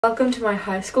Welcome to my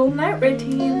high school night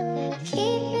routine.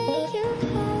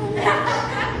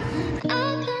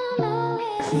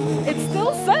 It's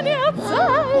still sunny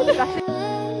outside.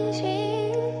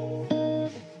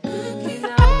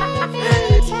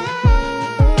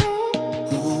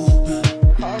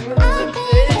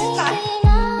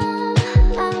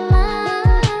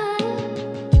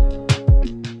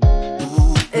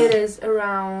 It is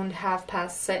around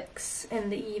 6:30 in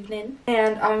the evening,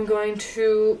 and I'm going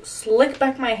to slick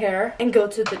back my hair and go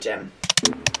to the gym.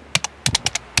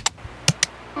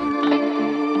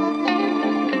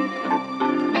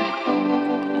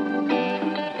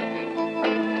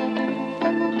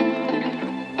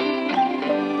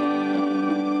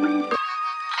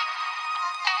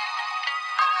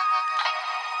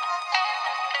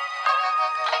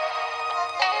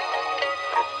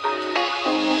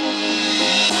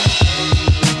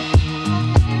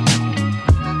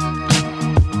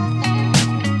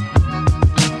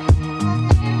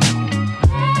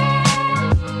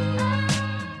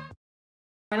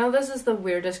 I know this is the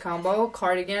weirdest combo,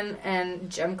 cardigan and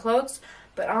gym clothes,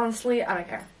 but honestly, I don't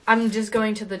care. I'm just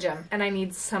going to the gym, and I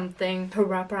need something to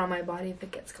wrap around my body if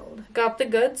it gets cold. Got the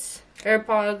goods,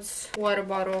 AirPods, water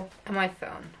bottle, and my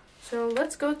phone. So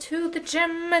let's go to the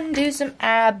gym and do some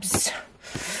abs.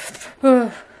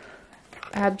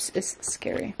 Abs is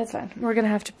scary. That's fine. We're gonna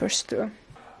have to push through.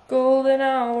 Golden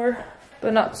hour,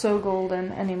 but not so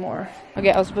golden anymore.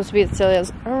 Okay, I was supposed to be at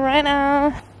Celia's right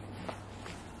now.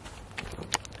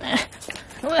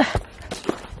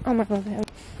 Oh my god.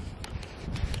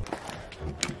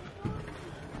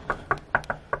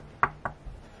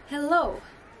 Hello.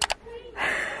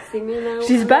 See me now.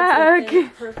 She's back.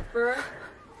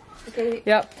 Okay.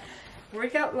 Yep.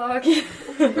 Workout log.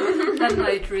 That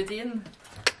night routine.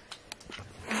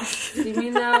 See me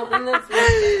now. And let's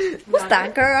Who's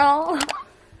that girl?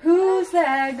 Who's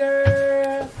that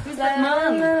girl? Who's that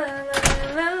mom?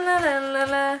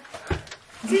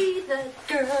 See the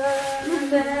girl.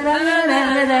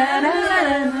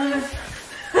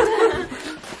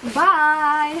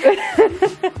 Bye!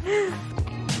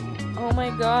 Oh my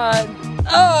god.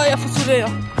 Oh, jag får solera.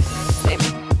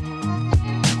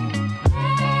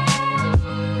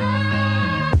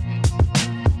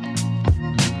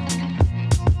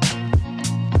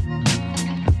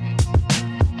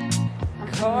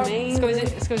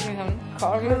 Ska vi se honom?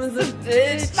 Karma's a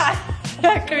bitch.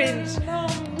 Cringe.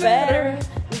 Better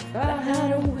if I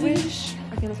had a wish.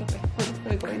 Okay, let's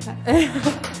go inside.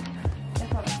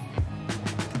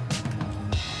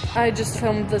 I just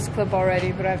filmed this clip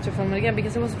already, but I have to film it again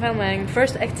because it was filming.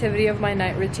 First activity of my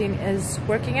night routine is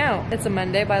working out. It's a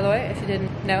Monday, by the way, if you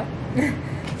didn't know.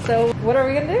 So what are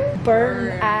we gonna do?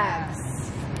 Burn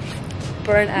abs.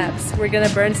 Burn abs. We're gonna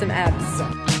burn some abs.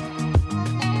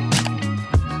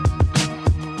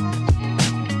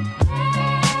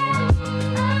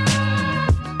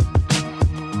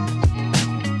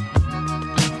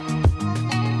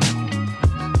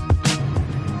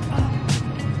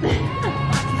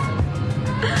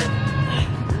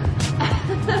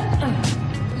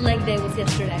 Leg day was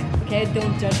yesterday, okay?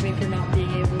 Don't judge me for not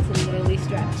being able to literally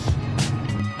stretch.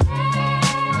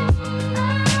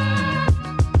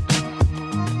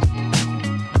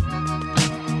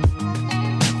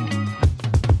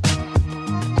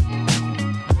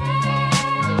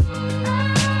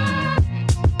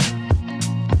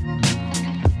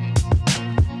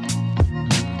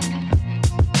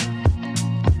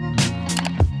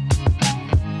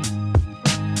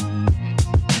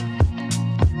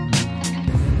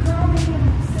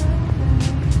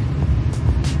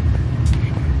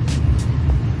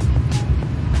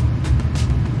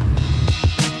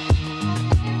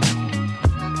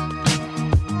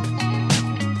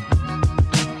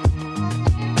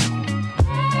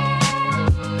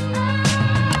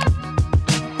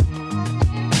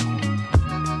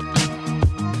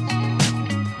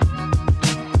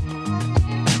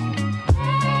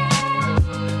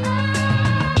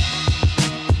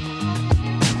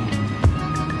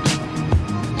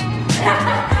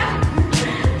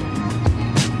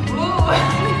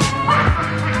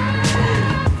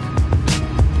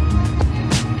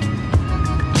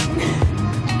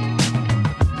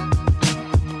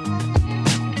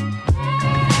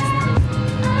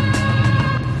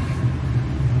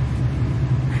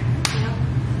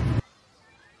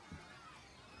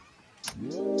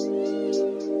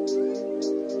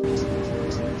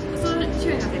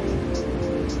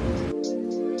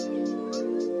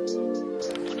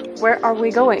 Where are we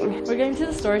going? We're going to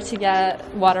the store to get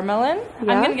watermelon.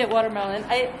 Yeah? I'm gonna get watermelon.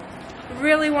 I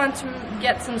really want to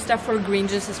get some stuff for green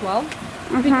juice as well.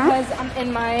 Because I'm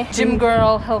in my gym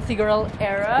girl, healthy girl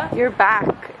era. You're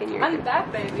back. back in your I'm gym.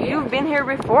 back, baby. You've been here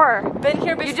before. Been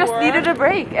here before. You just needed a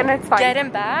break and it's fine.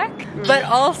 Getting back, but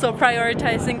also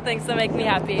prioritizing things that make me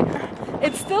happy.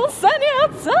 It's still sunny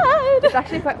outside. It's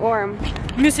actually quite warm.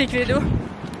 Musikvideo.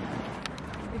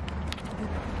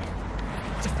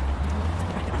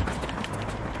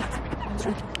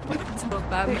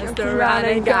 Messed around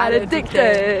and got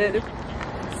addicted.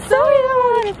 So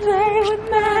you wanna play with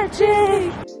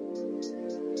magic.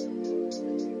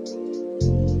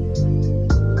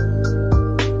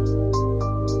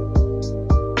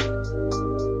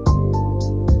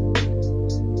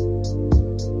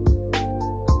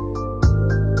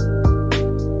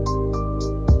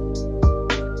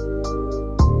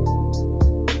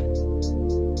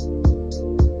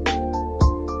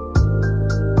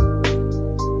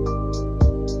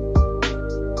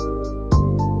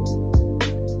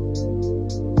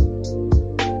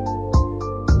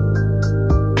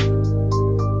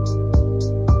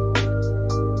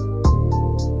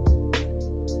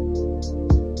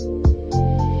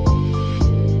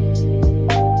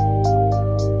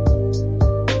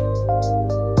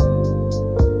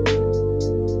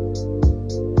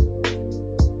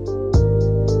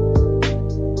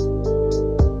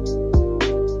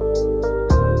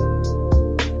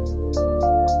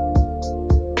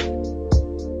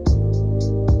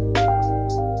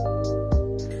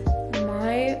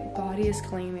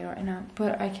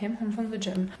 But I came home from the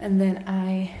gym and then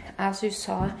I, as you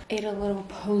saw, ate a little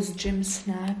post-gym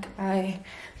snack. I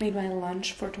made my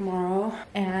lunch for tomorrow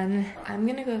and I'm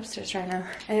gonna go upstairs right now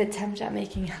and attempt at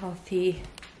making healthy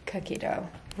cookie dough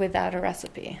without a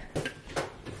recipe.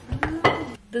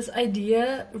 This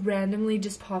idea randomly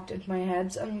just popped into my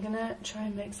head, so I'm gonna try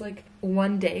and mix like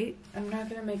one date. I'm not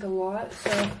gonna make a lot,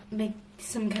 so make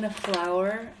some kind of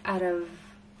flour out of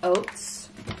oats.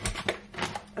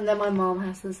 And then my mom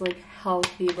has this like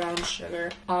healthy brown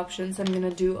sugar option, so I'm gonna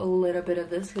do a little bit of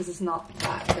this because it's not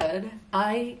that good.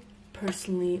 I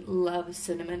personally love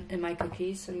cinnamon in my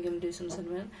cookies, so I'm gonna do some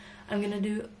cinnamon. I'm gonna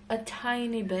do a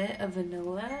tiny bit of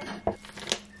vanilla.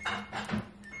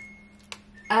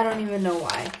 I don't even know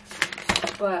why,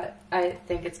 but I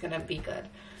think it's gonna be good.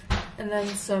 And then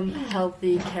some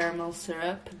healthy caramel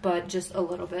syrup, but just a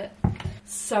little bit.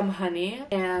 Some honey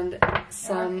and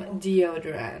some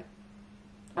deodorant.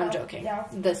 I'm joking.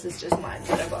 This is just mine,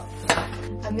 whatever.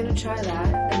 I'm gonna try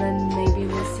that, and then maybe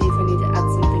we'll see if I need to add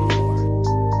something more.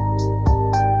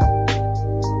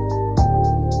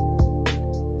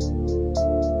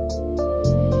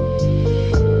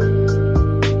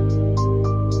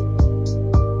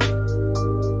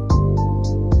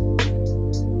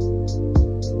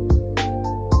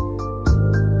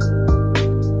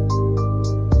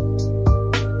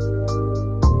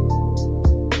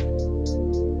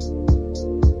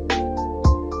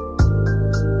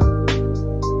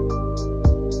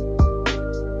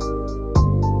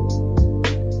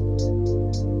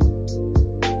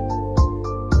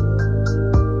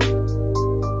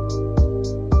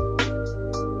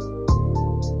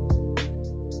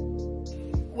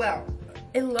 Well,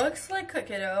 it looks like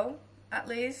cookie dough, at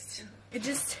least. It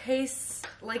just tastes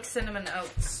like cinnamon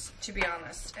oats, to be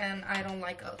honest, and I don't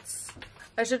like oats.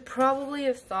 I should probably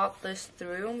have thought this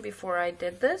through before I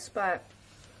did this, but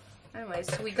anyways,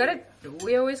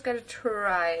 we always gotta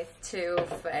try to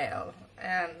fail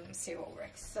and see what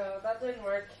works. So that didn't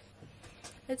work.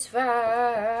 It's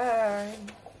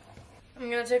fine. I'm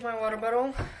gonna take my water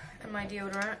bottle and my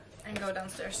deodorant and go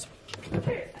downstairs.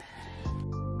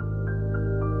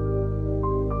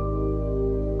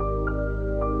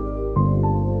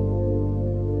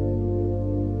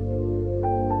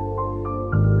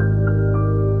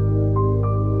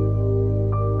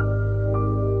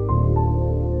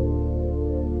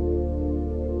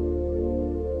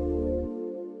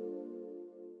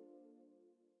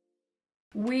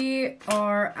 We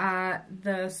are at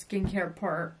the skincare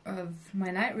part of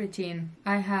my night routine.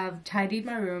 I have tidied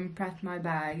my room, prepped my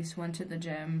bags, went to the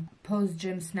gym,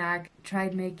 post-gym snack,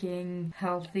 tried making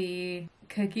healthy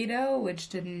cookie dough, which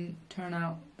didn't turn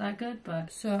out that good,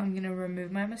 but so I'm gonna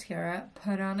remove my mascara,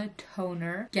 put on a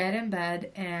toner, get in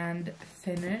bed, and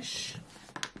finish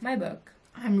my book.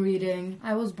 I'm reading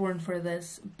I Was Born for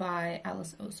This by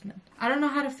Alice Oseman. I don't know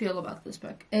how to feel about this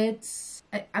book.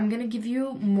 I'm gonna give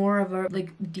you more of a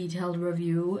detailed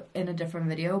review in a different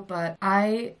video, but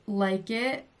I like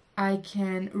it. I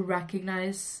can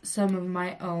recognize some of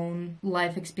my own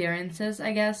life experiences,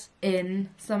 I guess, in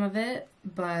some of it,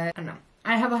 but I don't know.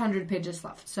 I have 100 pages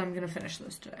left, so I'm gonna finish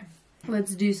this today.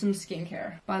 Let's do some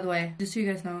skincare. By the way, just so you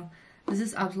guys know, this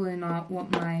is absolutely not what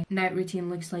my night routine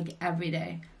looks like every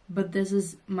day. but this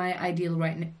is my ideal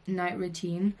night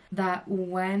routine, that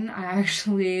when I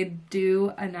actually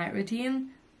do a night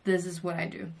routine, this is what I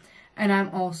do. And I'm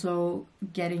also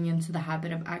getting into the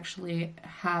habit of actually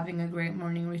having a great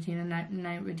morning routine and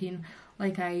night routine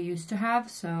like I used to have.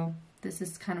 So this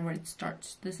is kind of where it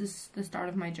starts. This is the start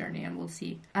of my journey, and we'll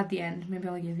see at the end. Maybe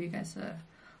I'll give you guys a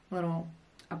little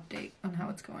update on how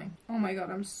it's going. Oh my god,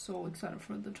 I'm so excited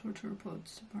for the torture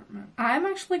reports department. I'm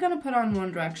actually gonna put on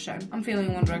One Direction. I'm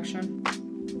feeling One Direction.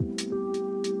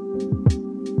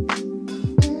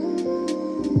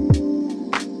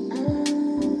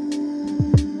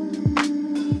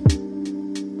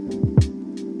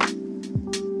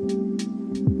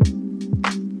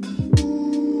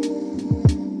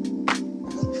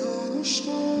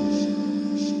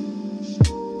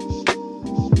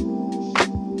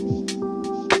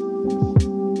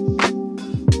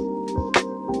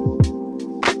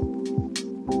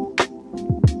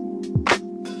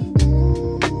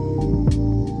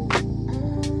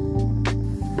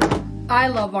 I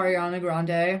love Ariana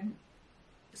Grande.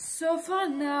 So far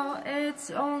now, it's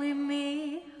only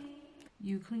me.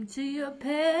 You cling to your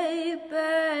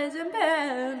papers and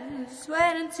pens,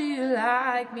 waiting till you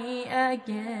like me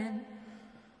again.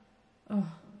 Oh,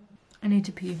 I need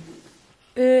to pee.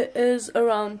 It is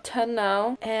around 10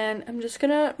 now, and I'm just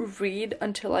gonna read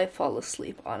until I fall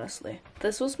asleep, honestly.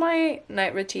 This was my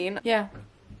night routine. Yeah,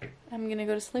 I'm gonna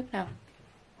go to sleep now.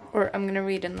 Or I'm gonna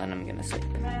read and then I'm gonna sleep.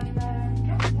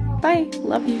 Bye.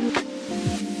 Love you.